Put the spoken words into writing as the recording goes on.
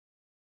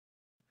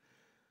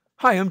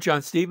Hi, I'm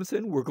John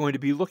Stevenson. We're going to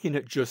be looking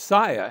at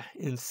Josiah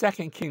in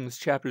 2 Kings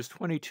chapters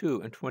 22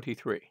 and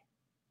 23.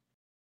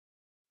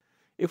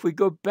 If we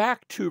go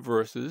back 2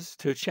 verses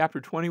to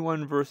chapter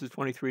 21, verses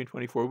 23 and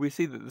 24, we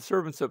see that the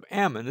servants of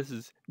Ammon, this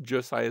is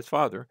Josiah's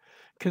father,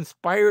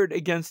 conspired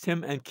against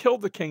him and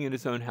killed the king in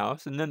his own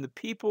house. And then the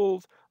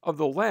peoples of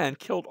the land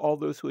killed all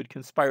those who had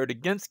conspired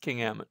against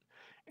King Ammon.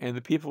 And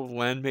the people of the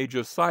land made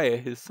Josiah,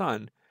 his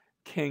son,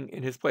 king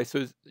in his place.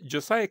 So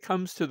Josiah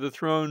comes to the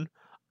throne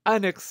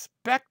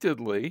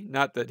unexpectedly,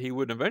 not that he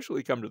wouldn't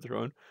eventually come to the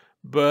throne,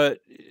 but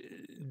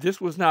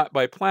this was not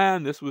by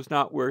plan. This was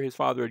not where his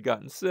father had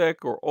gotten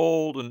sick or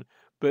old,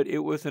 but it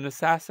was an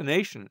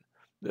assassination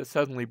that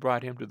suddenly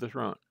brought him to the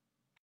throne.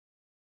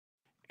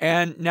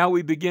 And now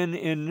we begin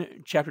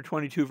in chapter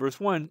 22, verse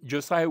 1.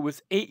 Josiah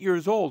was 8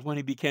 years old when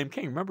he became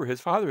king. Remember, his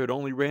father had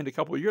only reigned a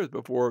couple of years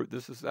before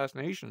this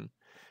assassination.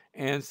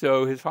 And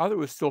so his father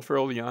was still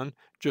fairly young.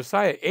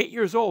 Josiah, 8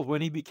 years old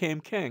when he became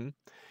king.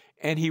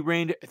 And he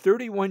reigned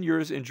 31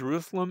 years in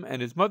Jerusalem,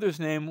 and his mother's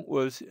name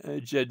was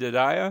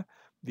Jedidiah,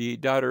 the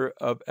daughter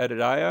of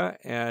Edidiah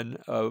and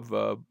of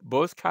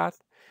Bozkath.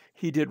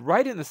 He did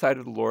right in the sight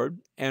of the Lord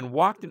and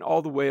walked in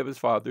all the way of his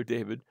father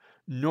David,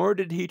 nor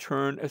did he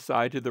turn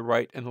aside to the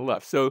right and the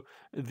left. So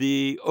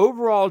the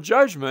overall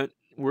judgment,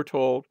 we're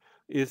told,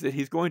 is that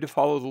he's going to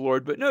follow the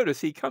Lord. But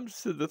notice he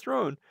comes to the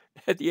throne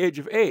at the age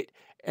of 8.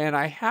 And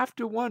I have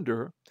to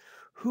wonder,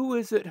 who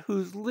is it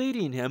who's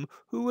leading him?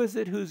 Who is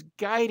it who's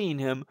guiding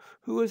him?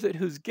 Who is it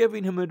who's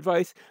giving him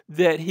advice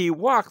that he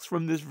walks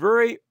from this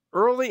very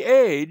early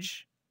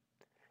age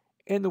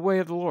in the way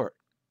of the Lord?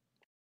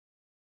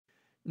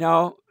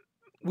 Now,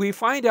 we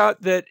find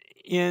out that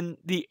in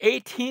the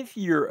 18th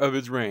year of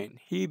his reign,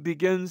 he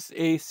begins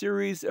a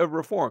series of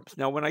reforms.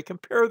 Now, when I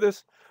compare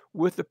this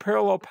with the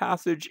parallel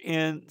passage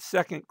in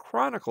Second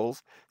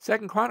Chronicles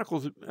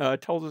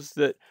tells us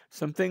that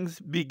some things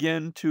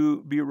begin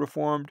to be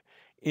reformed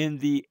in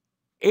the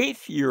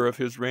 8th year of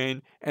his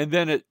reign, and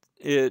then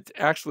it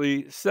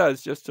actually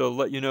says, just to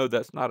let you know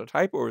that's not a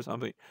typo or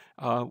something,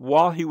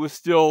 while he was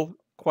still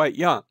quite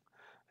young.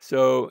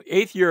 So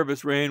 8th year of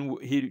his reign,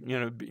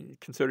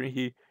 considering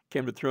he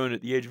came to the throne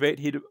at the age of 8,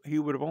 he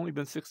would have only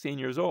been 16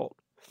 years old.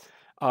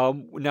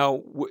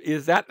 Now,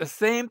 is that the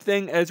same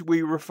thing as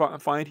we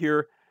find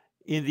here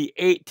in the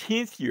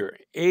 18th year?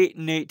 8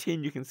 and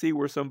 18, you can see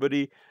where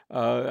somebody,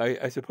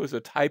 I suppose a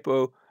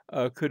typo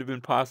could have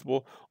been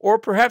possible. Or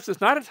perhaps it's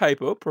not a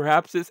typo.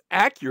 Perhaps it's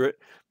accurate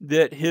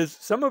that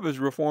some of his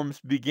reforms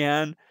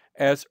began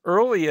as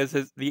early as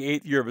the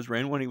 8th year of his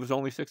reign, when he was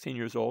only 16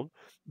 years old.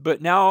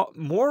 But now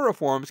more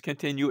reforms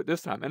continue at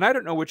this time. And I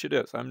don't know which it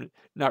is. I'm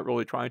not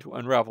really trying to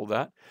unravel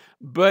that.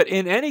 But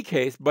in any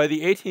case, by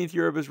the 18th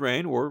year of his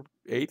reign, or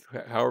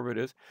 8th, however it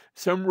is,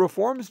 some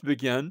reforms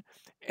begin.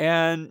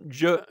 And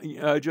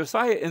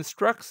Josiah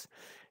instructs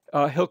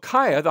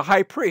Hilkiah, the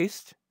high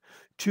priest,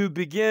 to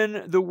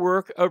begin the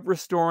work of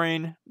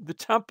restoring the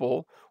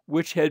temple,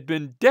 which had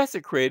been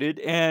desecrated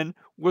and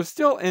was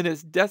still in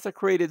its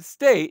desecrated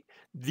state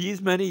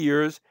these many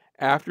years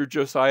after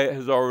Josiah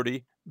has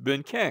already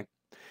been king.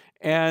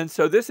 And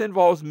so this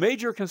involves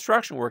major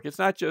construction work. It's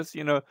not just,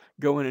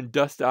 go in and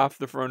dust off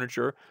the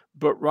furniture,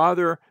 but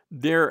rather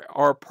there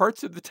are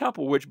parts of the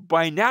temple which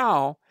by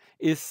now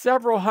is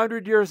several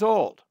hundred years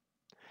old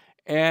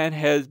and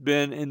has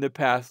been in the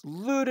past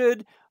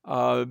looted.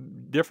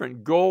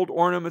 Different gold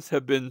ornaments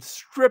have been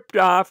stripped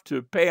off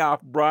to pay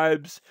off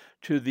bribes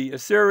to the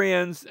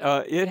Assyrians.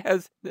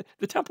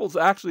 The temple's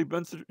actually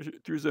been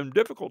through some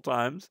difficult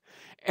times,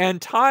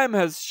 and time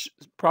has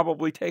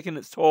probably taken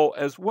its toll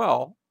as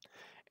well.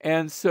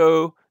 And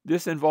so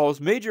this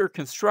involves major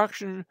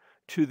construction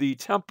to the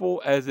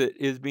temple as it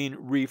is being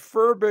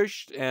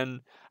refurbished, and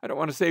I don't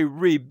want to say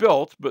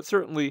rebuilt, but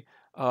certainly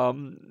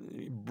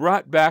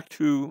brought back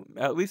to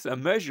at least a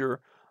measure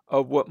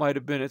of what might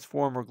have been its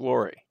former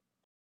glory.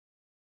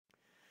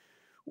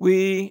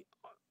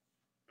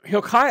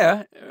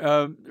 Hilkiah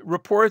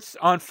reports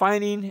on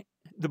finding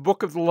the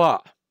book of the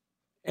law,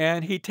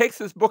 and he takes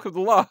this book of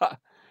the law.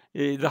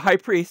 The high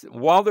priest,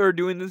 while they're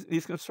doing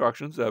these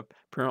constructions,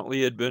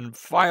 apparently had been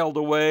filed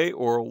away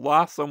or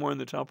lost somewhere in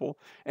the temple,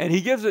 and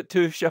he gives it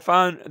to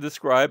Shaphan the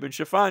scribe, and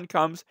Shaphan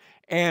comes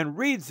and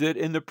reads it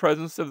in the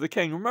presence of the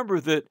king.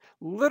 Remember that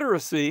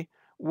literacy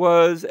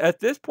was, at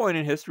this point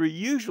in history,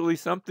 usually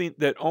something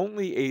that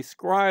only a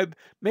scribe,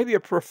 maybe a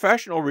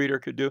professional reader,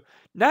 could do.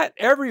 Not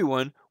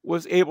everyone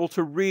was able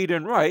to read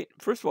and write.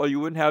 First of all, you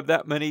wouldn't have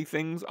that many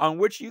things on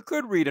which you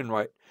could read and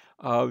write.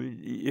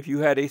 If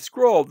you had a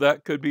scroll,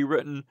 that could be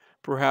written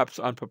perhaps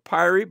on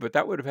papyri, but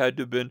that would have had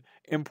to have been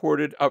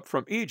imported up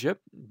from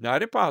Egypt.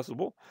 Not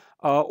impossible.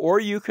 Or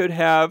you could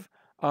have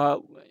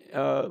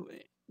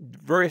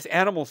various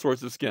animal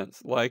sorts of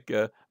skins, like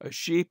a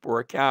sheep or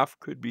a calf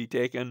could be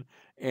taken,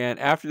 and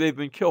after they've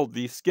been killed,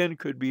 the skin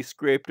could be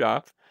scraped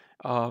off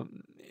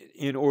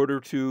in order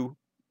to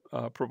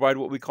provide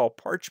what we call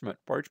parchment.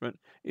 Parchment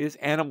is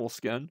animal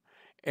skin.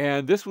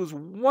 And this was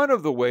one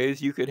of the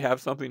ways you could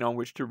have something on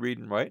which to read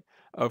and write.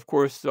 Of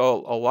course, a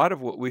lot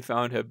of what we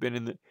found have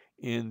been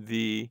in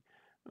the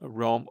a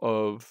realm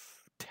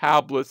of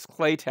tablets,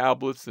 clay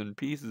tablets, and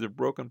pieces of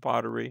broken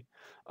pottery.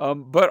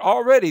 But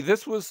already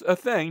this was a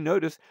thing.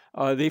 Notice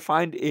they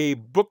find a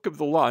book of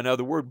the law. Now,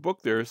 the word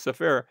book there,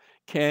 sefer,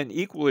 can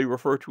equally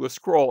refer to a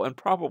scroll, and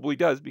probably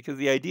does, because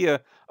the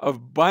idea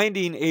of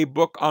binding a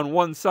book on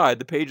one side,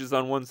 the pages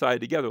on one side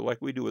together,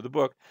 like we do with a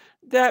book,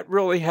 that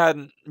really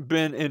hadn't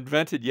been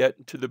invented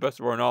yet, to the best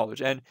of our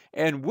knowledge,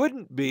 and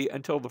wouldn't be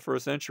until the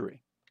first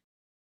century.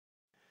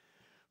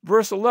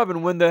 Verse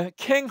 11, when the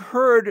king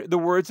heard the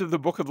words of the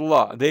book of the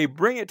law, they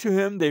bring it to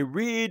him, they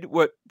read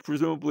what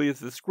presumably is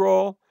the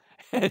scroll,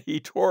 and he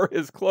tore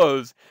his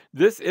clothes.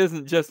 This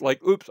isn't just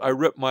like, oops, I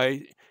ripped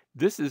my.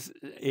 This is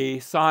a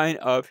sign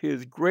of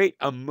his great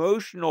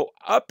emotional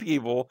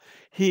upheaval.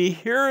 He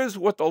hears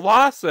what the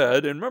law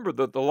said, and remember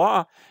that the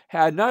law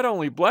had not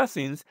only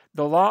blessings,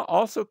 the law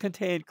also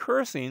contained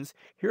cursings.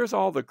 Here's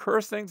all the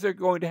curse things that are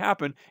going to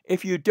happen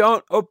if you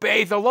don't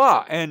obey the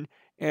law. And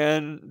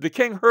the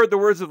king heard the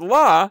words of the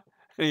law,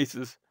 and he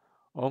says,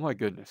 oh my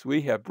goodness,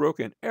 we have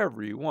broken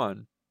every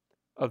one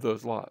of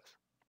those laws.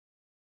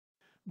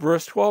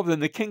 Verse 12, then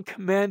the king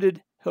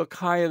commanded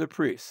Hilkiah the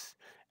priest,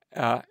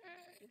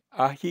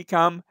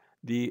 Ahikam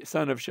the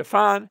son of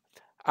Shaphan,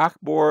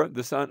 Achbor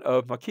the son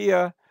of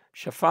Machia,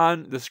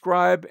 Shaphan the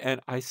scribe, and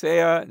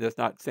Isaiah, that's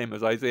not the same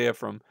as Isaiah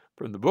from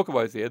the book of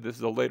Isaiah, this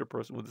is a later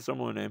person with a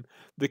similar name,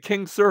 the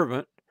king's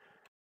servant.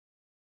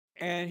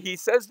 And he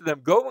says to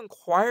them, go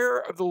inquire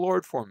of the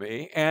Lord for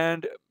me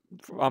and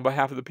on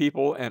behalf of the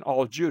people and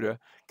all of Judah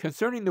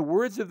concerning the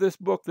words of this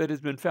book that has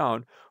been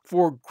found.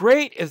 For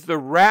great is the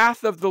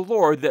wrath of the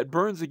Lord that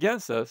burns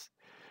against us,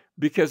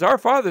 because our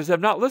fathers have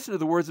not listened to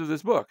the words of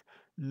this book,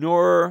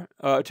 nor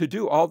to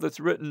do all that's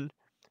written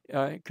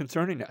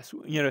concerning us.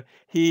 You know,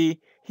 he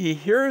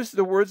hears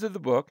the words of the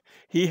book.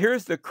 He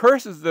hears the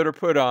curses that are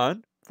put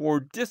on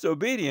for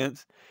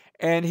disobedience.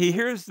 And he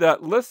hears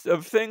that list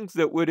of things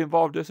that would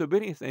involve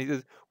disobedience. And he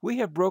says, we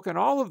have broken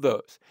all of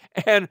those.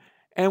 And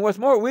what's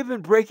more, we've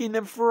been breaking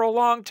them for a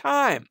long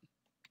time.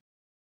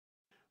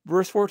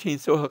 Verse 14,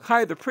 so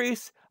Hilkiah the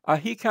priest,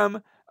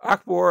 Ahikam,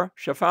 Achbor,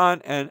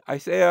 Shaphan, and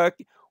Isaiah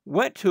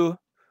went to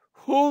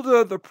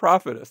Huldah the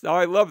prophetess. Now,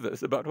 I love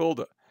this about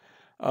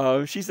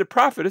Huldah. She's a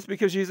prophetess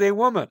because she's a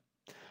woman.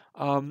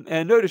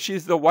 And notice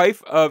she's the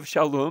wife of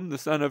Shallum, the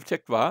son of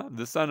Tikvah,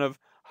 the son of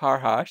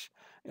Harhash,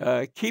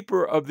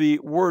 keeper of the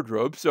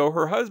wardrobe. So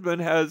her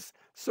husband has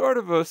sort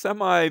of a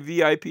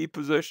semi-VIP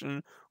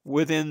position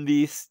within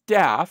the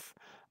staff.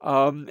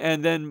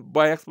 And then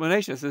by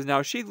explanation, it says,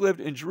 now she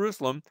lived in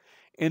Jerusalem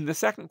in the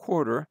second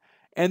quarter,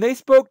 and they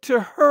spoke to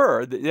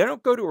her. They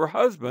don't go to her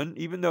husband,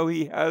 even though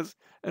he has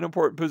an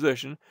important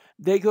position.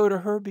 They go to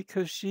her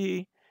because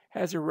she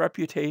has a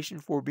reputation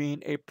for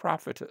being a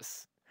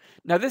prophetess.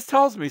 Now, this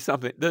tells me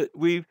something, that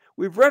we've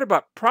read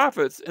about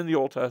prophets in the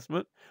Old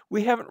Testament.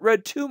 We haven't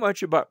read too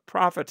much about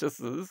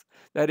prophetesses,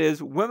 that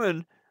is,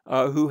 women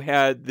who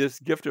had this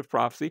gift of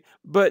prophecy,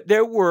 but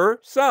there were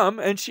some,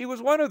 and she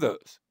was one of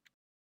those.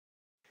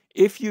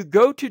 If you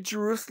go to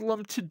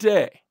Jerusalem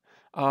today,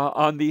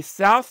 on the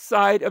south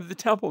side of the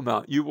Temple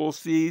Mount, you will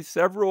see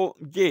several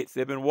gates.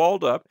 They've been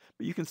walled up,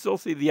 but you can still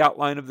see the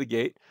outline of the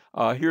gate.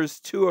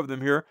 Here's two of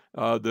them here.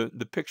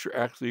 The picture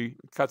actually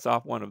cuts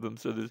off one of them,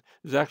 so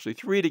there's actually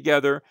three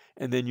together,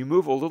 and then you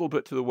move a little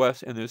bit to the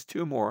west, and there's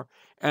two more.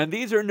 And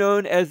these are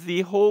known as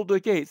the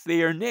Huldah gates.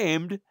 They are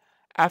named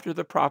after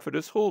the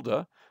prophetess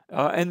Huldah,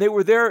 and they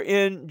were there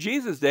in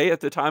Jesus' day at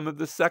the time of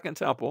the Second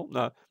Temple.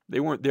 Now, they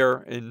weren't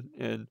there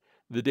in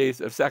the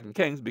days of Second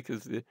Kings,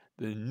 because the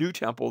new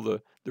temple,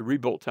 the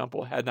rebuilt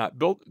temple, had not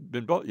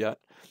been built yet.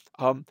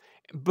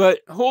 But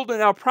Huldah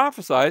now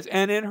prophesies,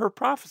 and in her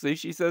prophecy,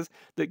 she says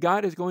that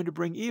God is going to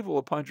bring evil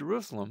upon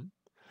Jerusalem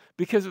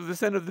because of the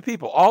sin of the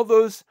people. All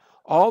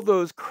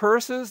those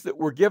curses that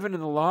were given in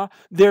the law,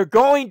 they're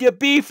going to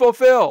be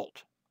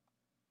fulfilled.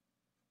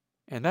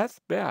 And that's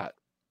bad.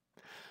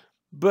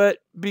 But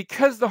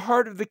because the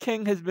heart of the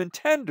king has been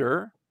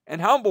tender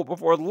and humble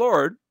before the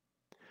Lord,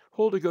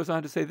 Huldah goes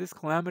on to say this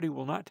calamity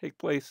will not take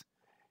place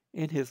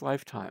in his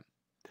lifetime.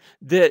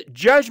 That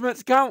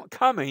judgment's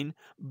coming,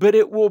 but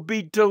it will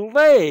be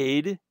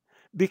delayed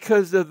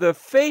because of the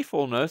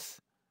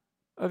faithfulness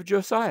of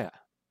Josiah.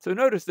 So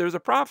notice there's a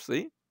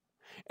prophecy,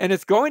 and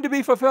it's going to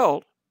be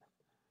fulfilled,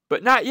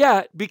 but not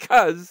yet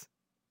because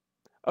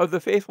of the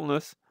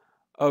faithfulness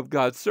of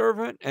God's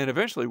servant, and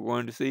eventually we're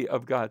going to see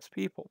of God's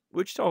people,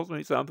 which tells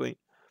me something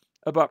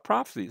about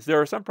prophecies. There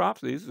are some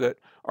prophecies that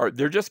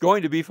they're just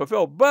going to be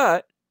fulfilled,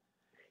 but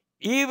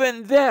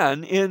even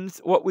then, in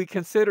what we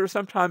consider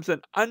sometimes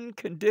an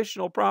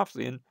unconditional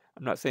prophecy, and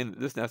I'm not saying that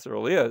this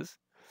necessarily is,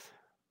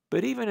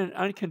 but even in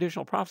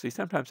unconditional prophecy,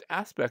 sometimes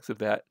aspects of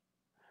that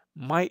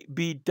might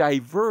be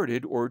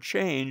diverted or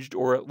changed,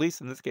 or at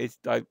least in this case,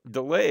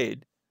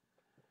 delayed,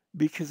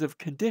 because of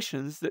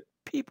conditions that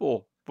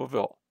people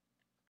fulfill.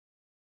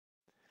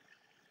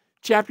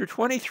 Chapter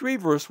 23,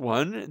 verse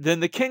 1,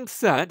 then the king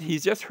sent,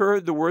 he's just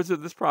heard the words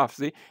of this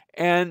prophecy,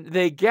 and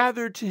they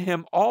gathered to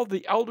him all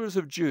the elders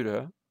of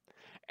Judah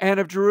and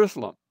of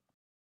Jerusalem.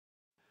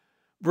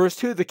 Verse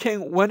 2, the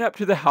king went up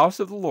to the house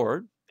of the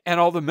Lord and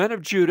all the men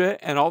of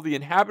Judah and all the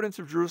inhabitants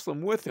of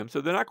Jerusalem with him.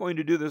 So they're not going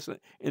to do this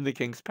in the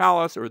king's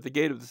palace or at the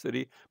gate of the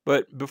city,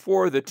 but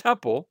before the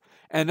temple.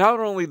 And not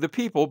only the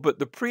people, but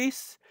the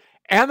priests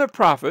and the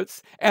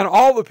prophets and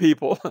all the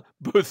people,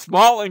 both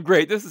small and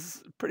great. This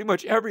is pretty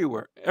much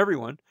everywhere,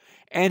 everyone.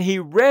 And he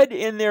read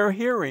in their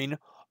hearing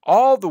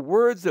all the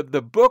words of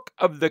the book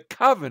of the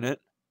covenant,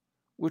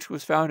 which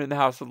was found in the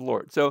house of the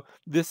Lord. So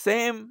the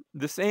same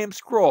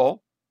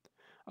scroll.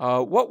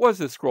 What was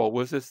this scroll?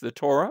 Was this the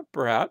Torah,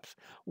 perhaps?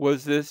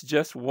 Was this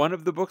just one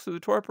of the books of the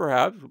Torah,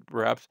 perhaps?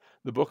 Perhaps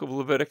the book of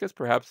Leviticus,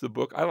 perhaps the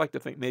book, I like to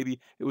think maybe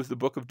it was the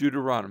book of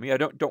Deuteronomy. I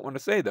don't want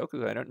to say, though,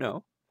 because I don't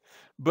know.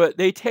 But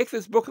they take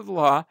this book of the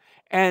law,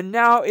 and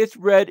now it's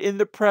read in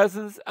the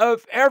presence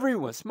of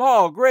everyone,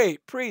 small,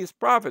 great, priests,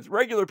 prophets,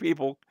 regular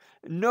people,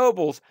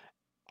 nobles,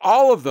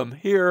 all of them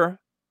hear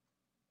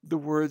the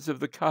words of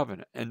the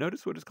covenant. And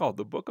notice what it's called,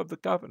 the book of the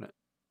covenant.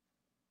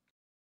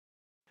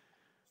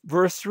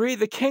 Verse 3,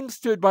 the king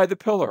stood by the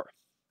pillar,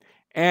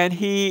 and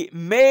he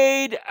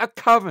made a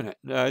covenant.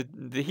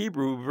 The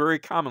Hebrew, very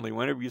commonly,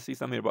 whenever you see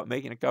something about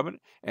making a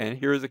covenant, and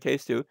here is a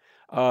case too,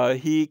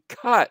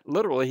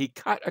 literally, he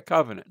cut a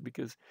covenant,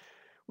 because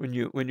when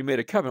you made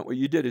a covenant, what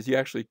you did is you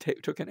actually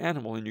took an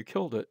animal and you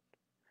killed it,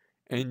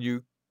 and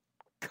you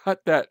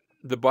cut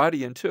the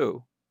body in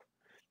two,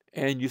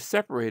 and you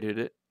separated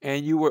it,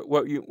 and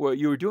what you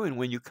were doing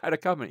when you cut a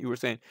covenant, you were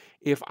saying,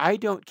 if I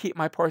don't keep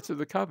my parts of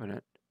the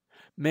covenant,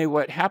 may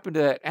what happened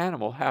to that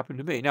animal happen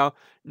to me. Now,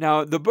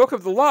 the book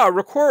of the law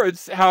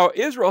records how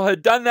Israel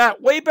had done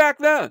that way back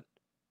then.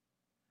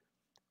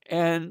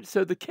 And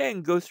so the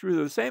king goes through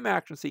those same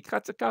actions. He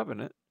cuts a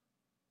covenant,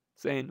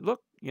 saying, look,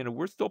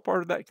 we're still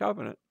part of that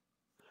covenant,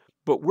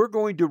 but we're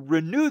going to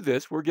renew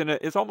this.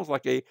 It's almost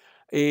like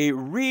a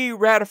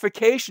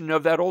re-ratification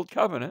of that old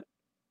covenant.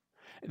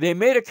 They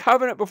made a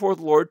covenant before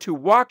the Lord to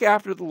walk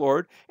after the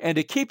Lord and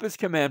to keep his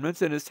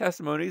commandments and his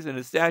testimonies and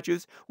his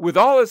statutes with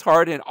all his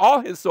heart and all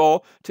his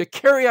soul, to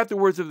carry out the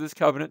words of this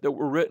covenant that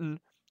were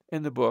written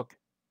in the book.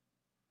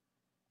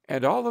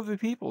 And all of the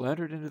people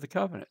entered into the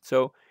covenant.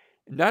 So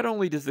not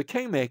only does the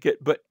king make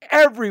it, but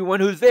everyone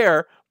who's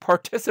there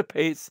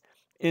participates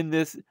in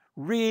this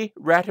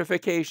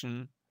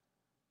re-ratification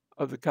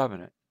of the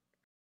covenant.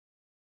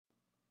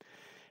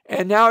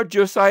 And now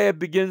Josiah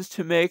begins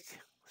to make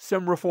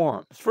some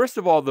reforms. First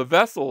of all, the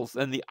vessels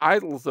and the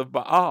idols of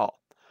Baal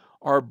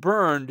are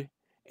burned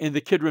in the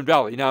Kidron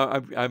Valley.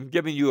 Now, I'm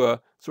giving you a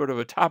sort of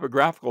a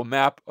topographical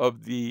map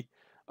of the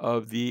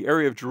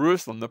area of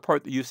Jerusalem. The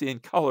part that you see in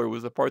color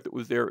was the part that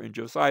was there in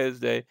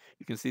Josiah's day.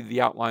 You can see the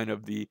outline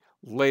of the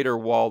later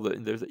wall.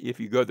 If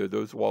you go there,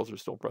 those walls are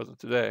still present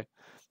today.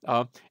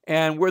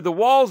 And where the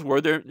walls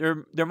were,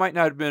 there might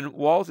not have been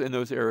walls in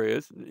those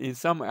areas. In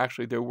some,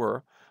 actually, there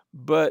were.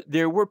 But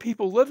there were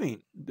people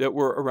living that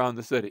were around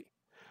the city.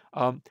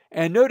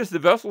 And notice the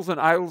vessels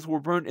and idols were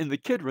burned in the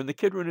Kidron. The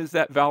Kidron is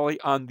that valley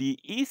on the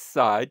east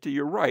side to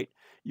your right.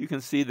 You can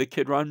see the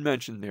Kidron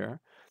mentioned there.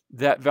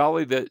 That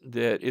valley that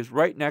is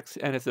right next,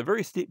 and it's a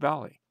very steep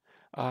valley.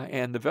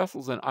 And the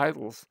vessels and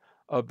idols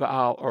of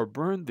Baal are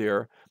burned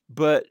there.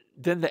 But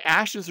then the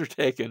ashes are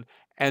taken,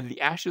 and the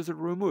ashes are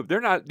removed.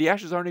 The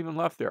ashes aren't even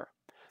left there.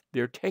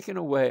 They're taken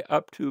away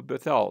up to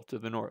Bethel to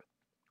the north.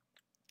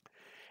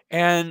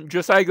 And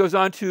Josiah goes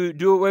on to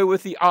do away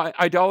with the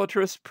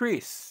idolatrous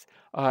priests.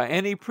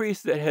 Any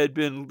priests that had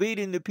been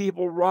leading the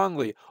people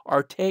wrongly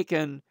are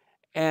taken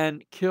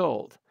and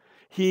killed.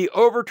 He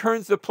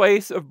overturns the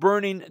place of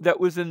burning that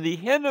was in the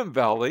Hinnom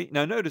Valley.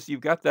 Now notice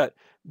you've got that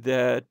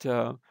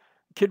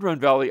Kidron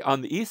Valley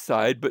on the east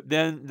side, but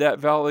then that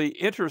valley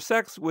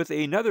intersects with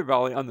another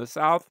valley on the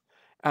south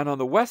and on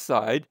the west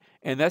side,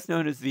 and that's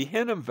known as the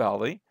Hinnom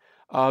Valley.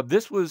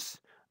 This was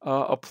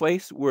a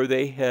place where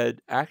they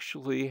had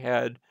actually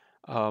had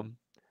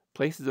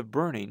places of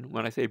burning.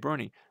 When I say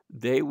burning,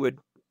 they would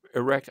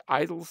erect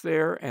idols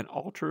there and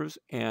altars,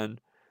 and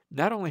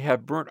not only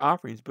have burnt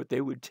offerings, but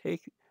they would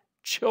take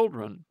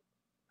children,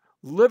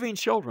 living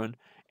children,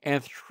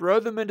 and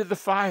throw them into the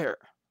fire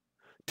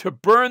to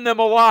burn them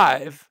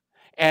alive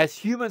as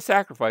human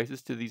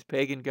sacrifices to these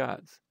pagan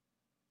gods.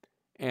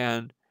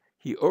 And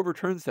he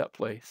overturns that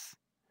place,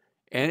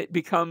 and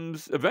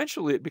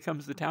eventually it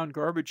becomes the town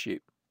garbage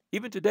heap.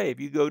 Even today, if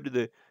you go to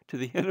the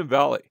Hinnom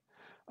Valley,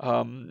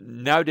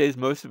 nowadays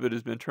most of it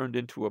has been turned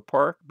into a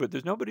park, but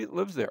there's nobody that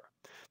lives there.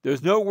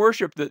 There's no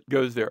worship that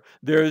goes there.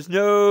 There's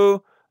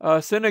no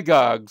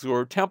synagogues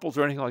or temples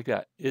or anything like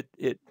that.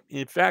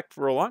 In fact,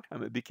 for a long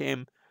time, it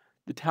became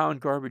the town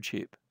garbage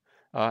heap.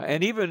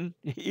 And even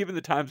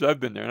the times I've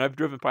been there, and I've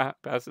driven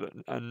past it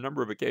on a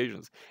number of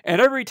occasions,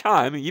 and every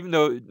time, even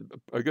though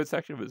a good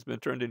section of it has been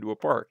turned into a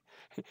park,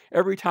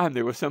 every time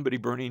there was somebody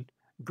burning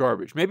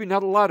garbage. Maybe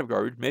not a lot of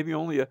garbage, maybe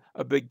only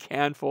a big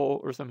can full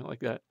or something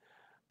like that.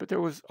 But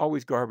there was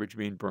always garbage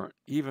being burnt,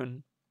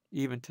 even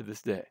to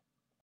this day.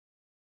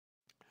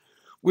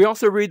 We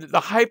also read that the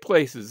high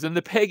places and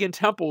the pagan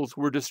temples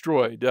were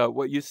destroyed.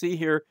 What you see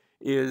here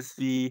is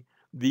the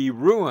the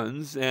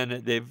ruins, and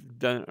they've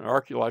done an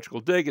archaeological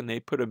dig, and they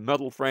put a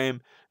metal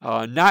frame,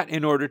 not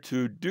in order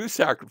to do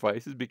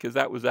sacrifices, because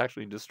that was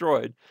actually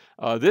destroyed.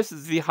 This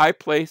is the high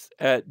place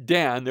at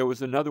Dan. There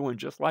was another one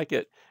just like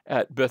it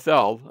at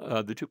Bethel,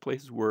 the two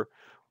places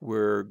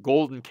where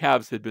golden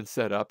calves had been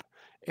set up.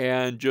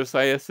 And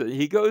Josiah said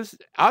he goes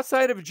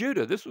outside of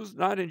Judah. This was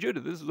not in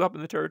Judah. This was up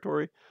in the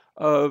territory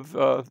of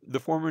the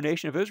former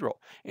nation of Israel.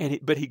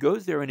 But he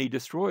goes there and he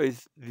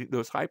destroys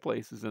those high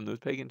places and those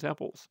pagan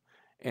temples.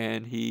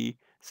 And he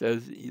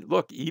says,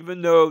 "Look,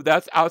 even though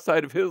that's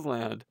outside of his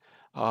land,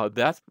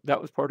 that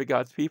was part of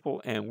God's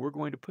people, and we're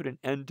going to put an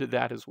end to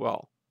that as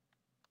well."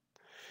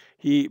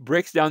 He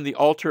breaks down the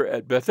altar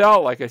at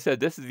Bethel. Like I said,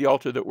 this is the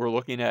altar that we're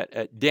looking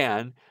at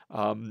Dan.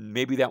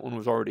 Maybe that one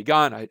was already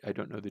gone. I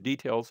don't know the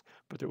details,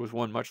 but there was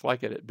one much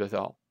like it at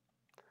Bethel.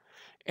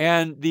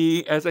 And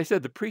as I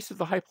said, the priests of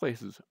the high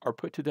places are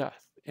put to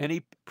death.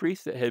 Any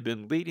priest that had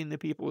been leading the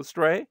people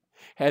astray,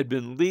 had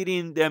been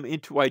leading them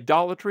into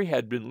idolatry,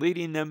 had been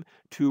leading them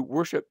to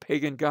worship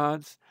pagan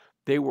gods,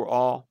 they were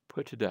all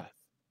put to death.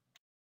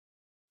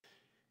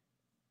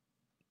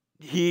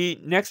 He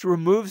next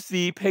removes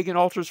the pagan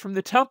altars from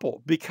the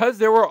temple because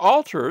there were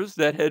altars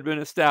that had been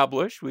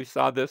established. We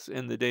saw this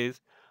in the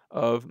days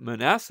of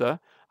Manasseh.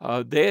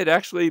 They had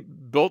actually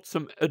built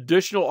some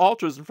additional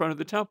altars in front of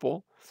the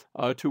temple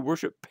to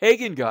worship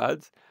pagan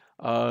gods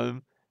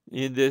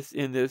in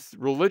this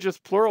religious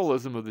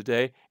pluralism of the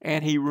day,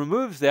 and he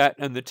removes that,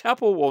 and the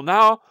temple will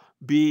now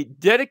be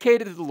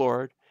dedicated to the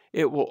Lord.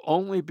 It will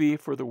only be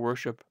for the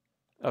worship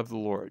of the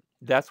Lord.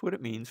 That's what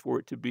it means for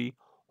it to be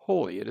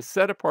holy. It is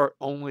set apart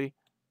only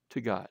to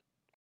God.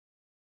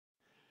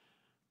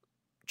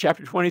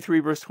 Chapter 23,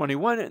 verse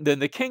 21, then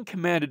the king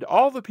commanded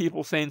all the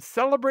people, saying,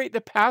 "Celebrate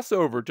the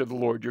Passover to the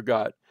Lord your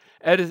God,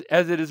 as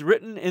it is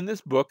written in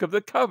this book of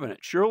the covenant."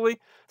 Surely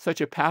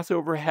such a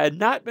Passover had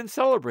not been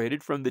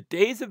celebrated from the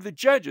days of the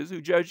judges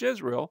who judged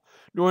Israel,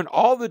 nor in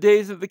all the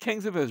days of the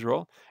kings of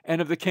Israel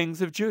and of the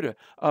kings of Judah.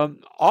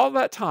 All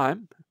that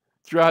time,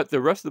 throughout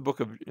the rest of the book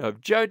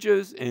of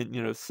Judges,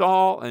 and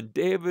Saul and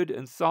David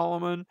and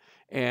Solomon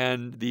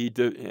and the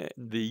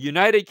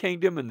united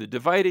kingdom and the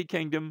divided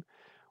kingdom,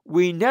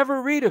 we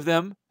never read of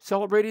them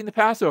celebrating the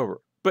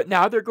Passover. But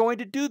now they're going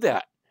to do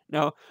that.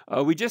 Now,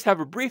 we just have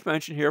a brief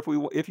mention here.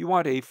 If you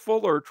want a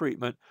fuller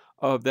treatment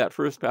of that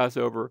first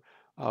Passover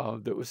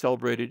that was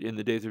celebrated in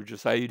the days of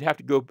Josiah, you'd have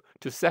to go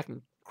to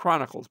 2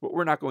 Chronicles, but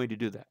we're not going to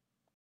do that.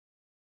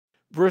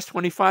 Verse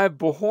 25,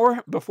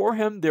 before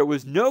him there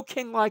was no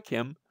king like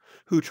him,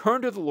 who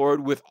turned to the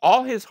Lord with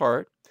all his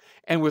heart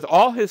and with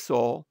all his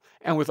soul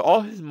and with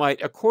all his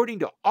might, according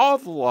to all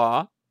the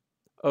law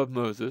of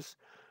Moses,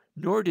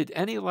 nor did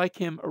any like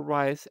him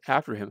arise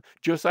after him.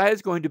 Josiah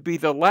is going to be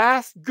the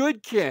last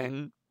good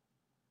king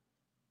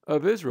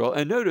of Israel.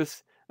 And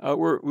notice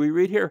we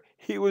read here,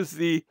 he was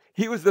the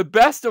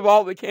best of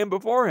all that came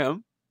before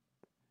him,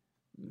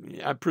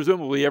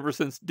 presumably ever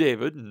since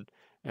David,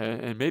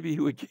 and maybe he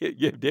would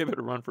give David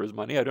a run for his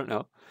money. I don't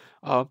know.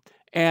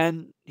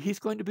 And he's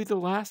going to be the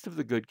last of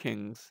the good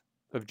kings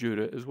of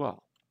Judah as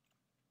well.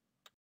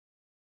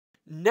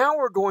 Now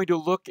we're going to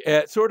look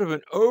at sort of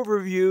an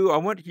overview. I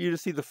want you to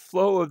see the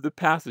flow of the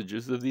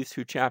passages of these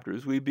two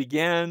chapters. We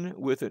began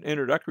with an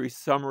introductory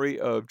summary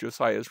of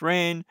Josiah's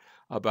reign,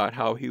 about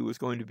how he was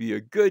going to be a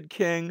good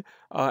king,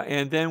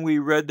 and then we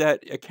read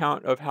that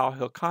account of how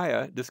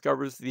Hilkiah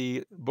discovers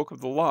the book of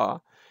the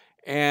law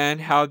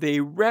and how they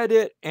read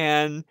it,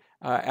 and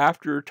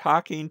after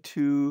talking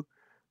to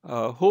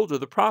Huldah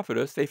the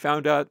prophetess, they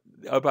found out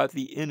about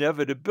the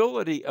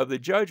inevitability of the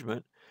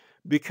judgment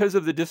because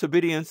of the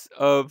disobedience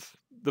of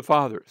the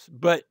fathers.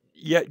 But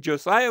yet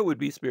Josiah would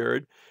be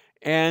spared,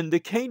 and the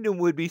kingdom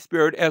would be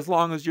spared as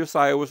long as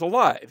Josiah was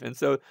alive. And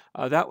so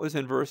that was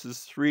in verses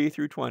 3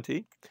 through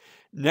 20.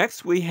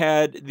 Next, we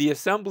had the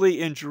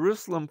assembly in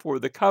Jerusalem for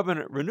the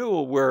covenant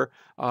renewal, where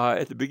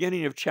at the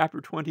beginning of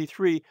chapter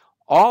 23,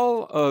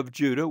 all of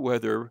Judah,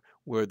 whether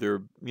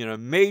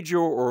major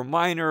or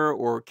minor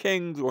or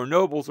kings or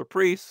nobles or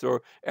priests,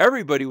 or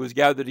everybody was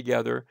gathered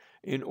together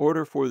in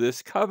order for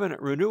this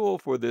covenant renewal,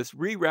 for this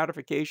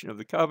re-ratification of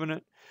the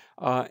covenant.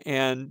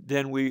 And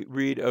then we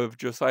read of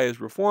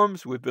Josiah's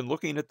reforms. We've been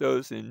looking at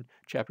those in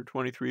chapter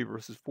 23,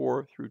 verses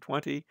 4 through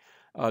 20.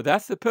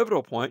 That's the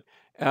pivotal point.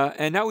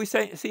 And now we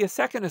see a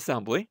second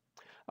assembly.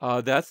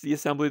 That's the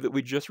assembly that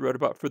we just read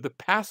about for the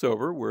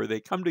Passover, where they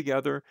come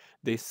together,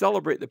 they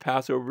celebrate the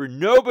Passover.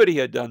 Nobody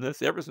had done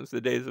this ever since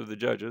the days of the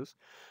judges.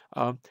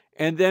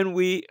 And then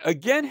we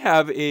again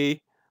have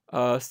a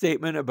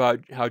statement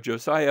about how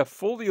Josiah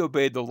fully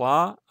obeyed the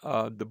law,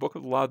 the book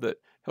of the law that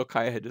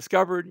Hilkiah had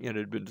discovered. It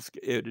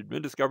had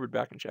been discovered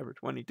back in chapter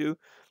 22.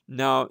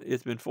 Now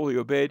it's been fully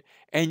obeyed.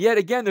 And yet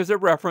again, there's a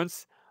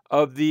reference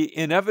of the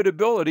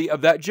inevitability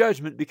of that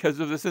judgment because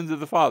of the sins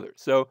of the fathers.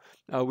 So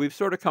we've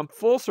sort of come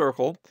full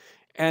circle,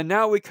 and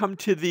now we come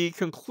to the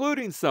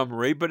concluding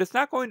summary, but it's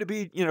not going to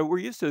be, we're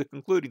used to the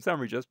concluding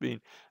summary just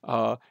being,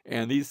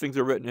 and these things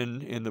are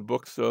written in the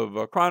books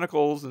of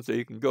Chronicles, and so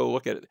you can go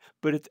look at it.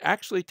 But it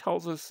actually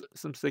tells us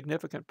some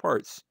significant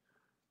parts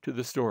to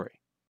the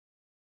story.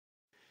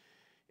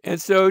 And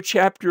so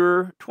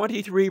chapter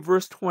 23,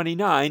 verse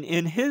 29,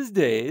 in his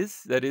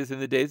days, that is in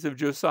the days of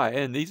Josiah,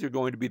 and these are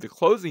going to be the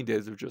closing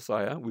days of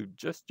Josiah, we've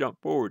just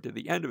jumped forward to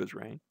the end of his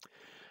reign,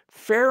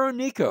 Pharaoh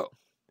Necho,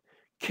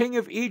 king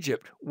of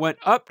Egypt, went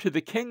up to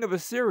the king of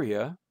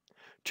Assyria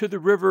to the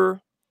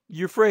river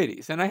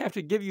Euphrates. And I have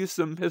to give you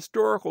some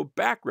historical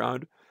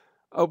background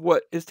of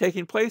what is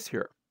taking place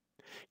here.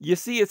 You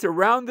see, it's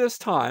around this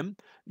time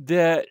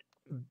that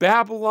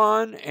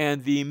Babylon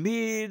and the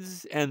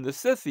Medes and the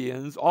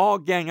Scythians all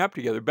gang up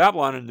together.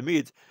 Babylon and the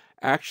Medes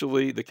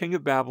actually, the king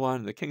of Babylon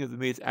and the king of the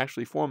Medes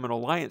actually form an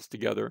alliance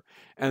together,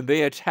 and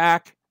they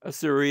attack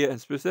Assyria,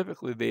 and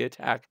specifically they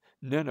attack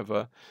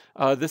Nineveh.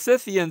 The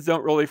Scythians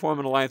don't really form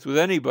an alliance with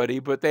anybody,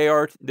 but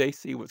they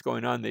see what's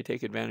going on, they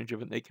take advantage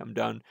of it, and they come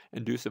down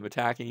and do some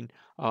attacking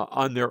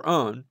on their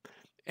own.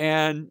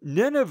 And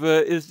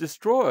Nineveh is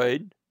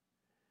destroyed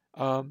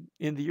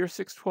in the year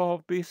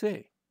 612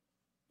 BC.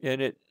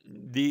 And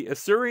the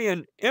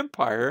Assyrian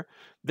Empire,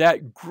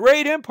 that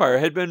great empire,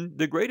 had been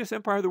the greatest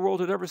empire the world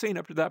had ever seen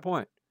up to that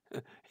point,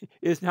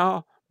 is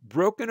now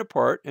broken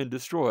apart and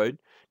destroyed.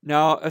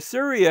 Now,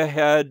 Assyria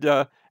had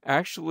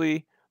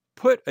actually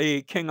put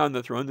a king on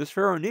the throne. This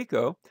Pharaoh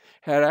Necho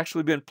had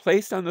actually been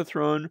placed on the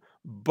throne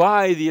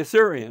by the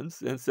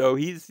Assyrians, and so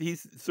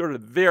he's sort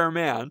of their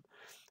man.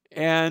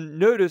 And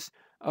notice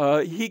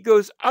he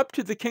goes up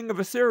to the king of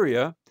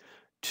Assyria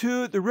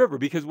to the river,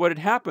 because what had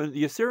happened,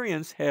 the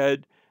Assyrians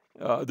had,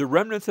 the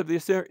remnants of the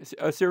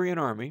Assyrian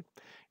army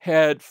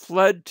had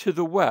fled to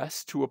the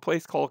west to a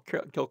place called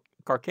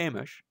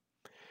Carchemish.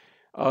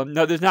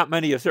 Now, there's not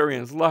many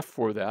Assyrians left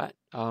for that.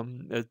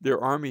 Their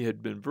army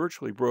had been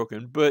virtually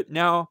broken. But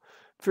now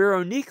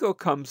Pharaoh Necho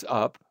comes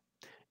up,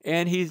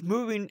 and he's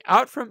moving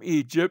out from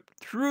Egypt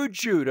through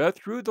Judah,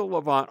 through the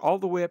Levant, all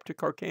the way up to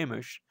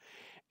Carchemish.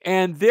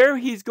 And there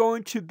he's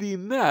going to be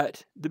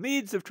met. The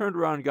Medes have turned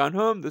around and gone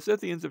home. The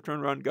Scythians have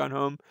turned around and gone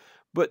home.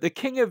 But the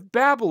king of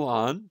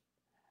Babylon,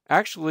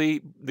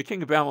 actually, the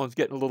king of Babylon's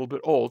getting a little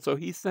bit old, so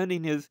he's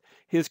sending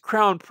his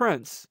crown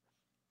prince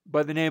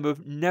by the name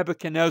of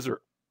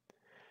Nebuchadnezzar.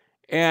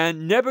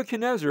 And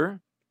Nebuchadnezzar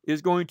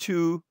is going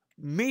to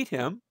meet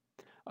him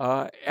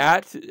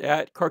at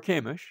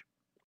Carchemish.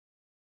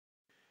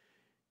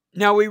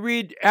 Now we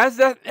read, as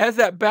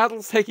that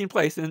battle's taking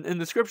place, and in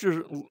the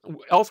scriptures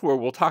elsewhere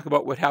we'll talk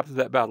about what happens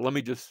at that battle. Let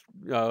me just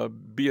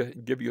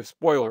give you a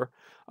spoiler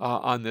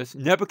on this.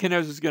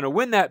 Nebuchadnezzar is going to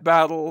win that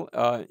battle.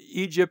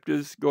 Egypt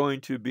is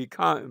going to be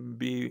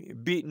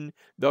beaten.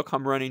 They'll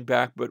come running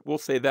back, but we'll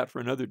save that for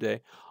another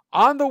day.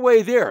 On the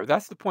way there,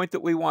 that's the point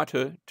that we want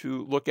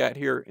to look at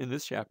here in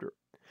this chapter.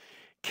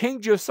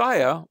 King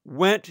Josiah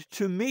went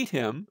to meet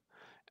him,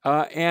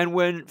 and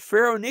when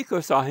Pharaoh Necho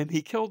saw him,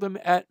 he killed him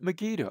at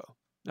Megiddo.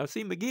 Now,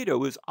 see,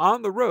 Megiddo is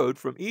on the road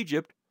from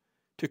Egypt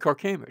to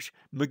Carchemish.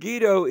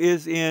 Megiddo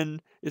is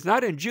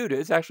not in Judah.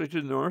 It's actually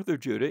to the north of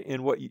Judah,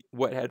 in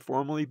what had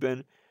formerly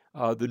been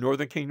the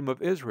northern kingdom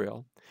of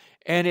Israel,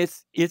 and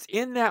it's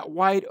in that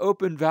wide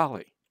open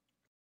valley.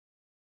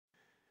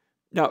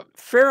 Now,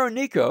 Pharaoh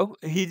Necho,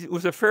 he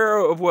was a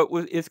pharaoh of what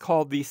is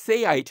called the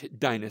Saite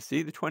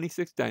dynasty, the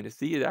 26th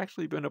dynasty. He had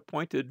actually been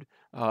appointed,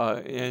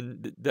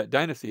 and that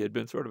dynasty had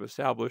been sort of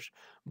established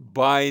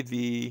by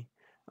the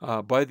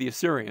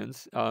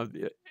Assyrians.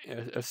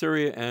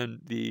 Assyria and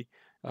the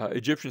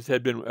Egyptians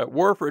had been at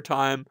war for a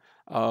time,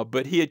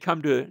 but he had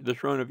come to the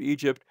throne of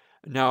Egypt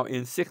now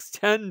in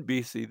 610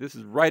 BC. This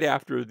is right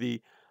after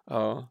the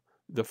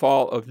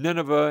fall of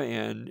Nineveh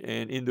and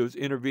in those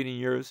intervening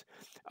years.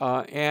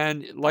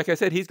 And like I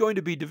said, he's going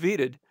to be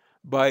defeated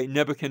by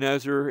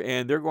Nebuchadnezzar,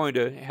 and they're going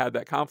to have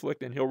that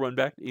conflict, and he'll run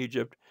back to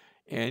Egypt.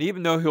 And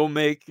even though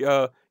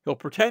he'll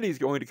pretend he's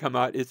going to come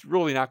out, it's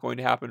really not going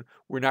to happen.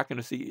 We're not going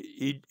to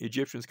see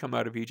Egyptians come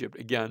out of Egypt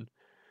again,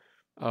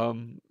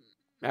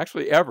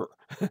 actually ever.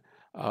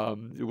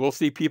 We'll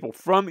see people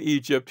from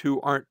Egypt who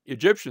aren't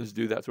Egyptians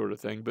do that sort of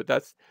thing, but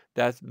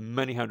that's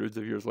many hundreds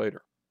of years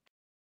later.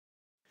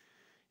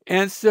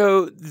 And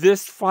so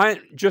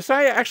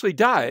Josiah actually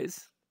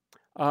dies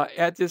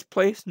at this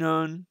place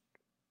known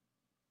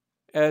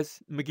as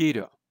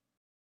Megiddo.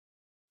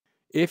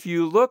 If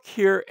you look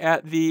here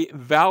at the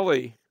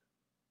valley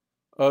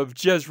of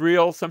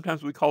Jezreel,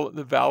 sometimes we call it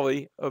the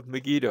valley of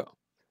Megiddo,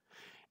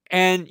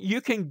 and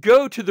you can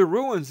go to the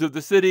ruins of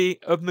the city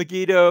of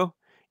Megiddo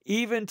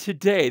even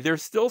today. They're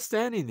still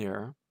standing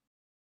there,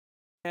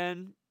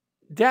 and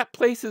that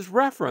place is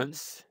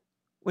referenced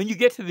when you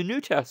get to the New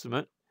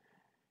Testament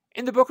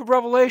in the book of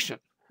Revelation.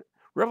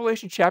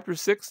 Revelation chapter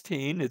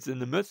 16, it's in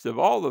the midst of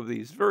all of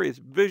these various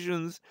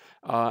visions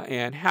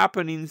and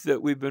happenings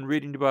that we've been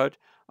reading about.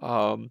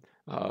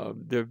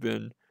 There have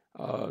been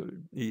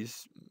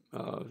these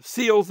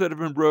seals that have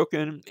been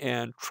broken,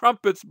 and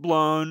trumpets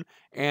blown,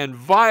 and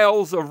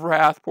vials of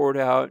wrath poured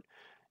out.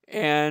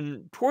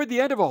 And toward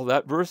the end of all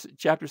that,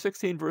 chapter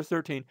 16, verse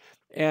 13,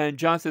 and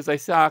John says, I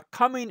saw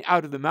coming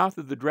out of the mouth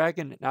of the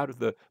dragon, and out of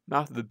the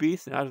mouth of the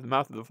beast, and out of the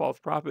mouth of the false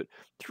prophet,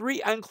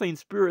 3 unclean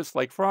spirits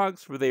like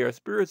frogs, for they are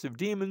spirits of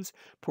demons,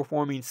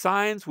 performing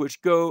signs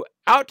which go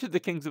out to the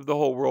kings of the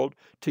whole world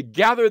to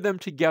gather them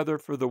together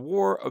for the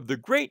war of the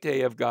great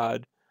day of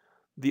God,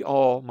 the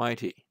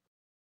Almighty.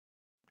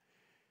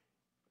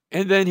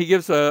 And then he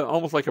gives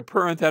almost like a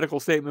parenthetical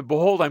statement.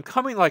 Behold, I'm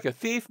coming like a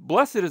thief.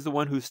 Blessed is the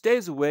one who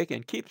stays awake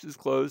and keeps his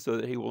clothes so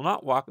that he will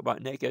not walk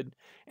about naked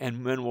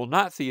and men will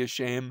not see his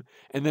shame.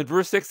 And then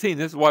verse 16,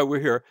 this is why we're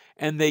here.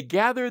 And they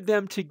gathered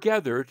them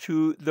together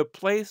to the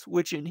place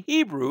which in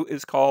Hebrew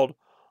is called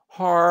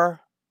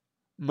Har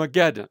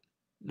Mageddon.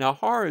 Now,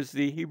 Har is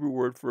the Hebrew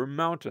word for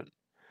mountain.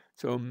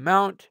 So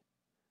Mount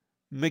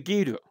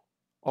Megiddo,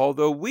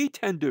 although we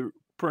tend to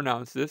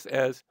pronounce this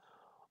as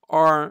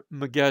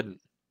Armageddon.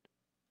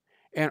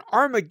 And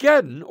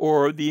Armageddon,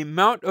 or the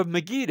Mount of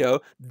Megiddo,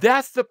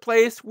 that's the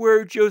place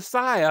where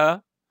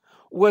Josiah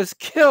was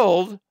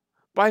killed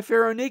by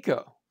Pharaoh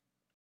Necho.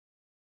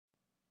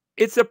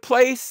 It's a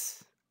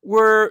place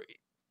where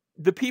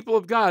the people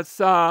of God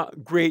saw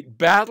great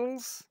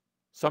battles,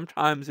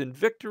 sometimes in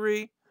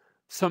victory,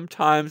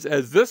 sometimes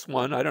as this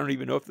one. I don't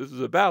even know if this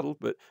is a battle,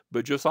 but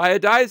Josiah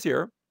dies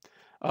here,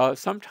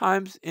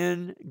 sometimes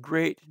in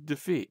great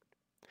defeat.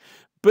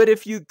 But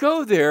if you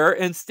go there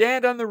and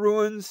stand on the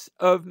ruins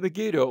of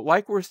Megiddo,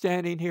 like we're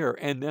standing here,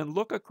 and then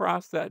look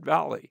across that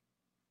valley,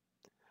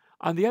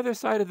 on the other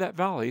side of that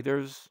valley,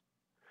 there's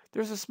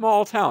a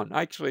small town.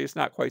 Actually, it's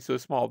not quite so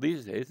small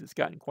these days. It's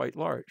gotten quite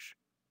large.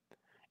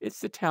 It's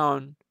the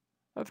town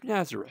of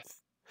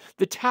Nazareth,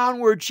 the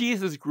town where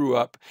Jesus grew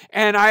up.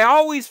 And I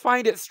always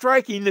find it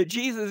striking that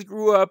Jesus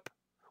grew up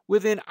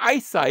within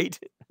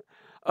eyesight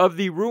of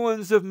the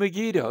ruins of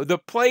Megiddo, the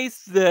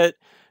place that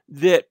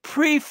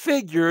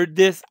prefigured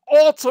this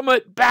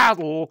ultimate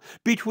battle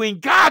between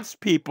God's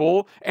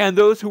people and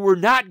those who were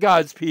not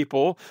God's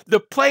people, the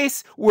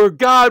place where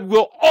God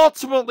will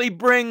ultimately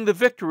bring the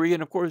victory.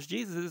 And of course,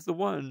 Jesus is the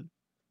one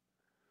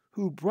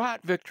who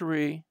brought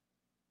victory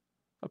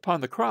upon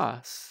the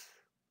cross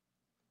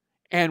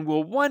and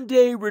will one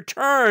day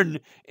return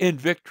in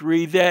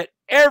victory, that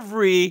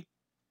every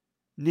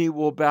knee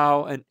will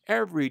bow and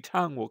every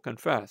tongue will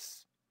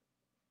confess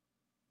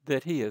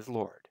that he is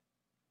Lord.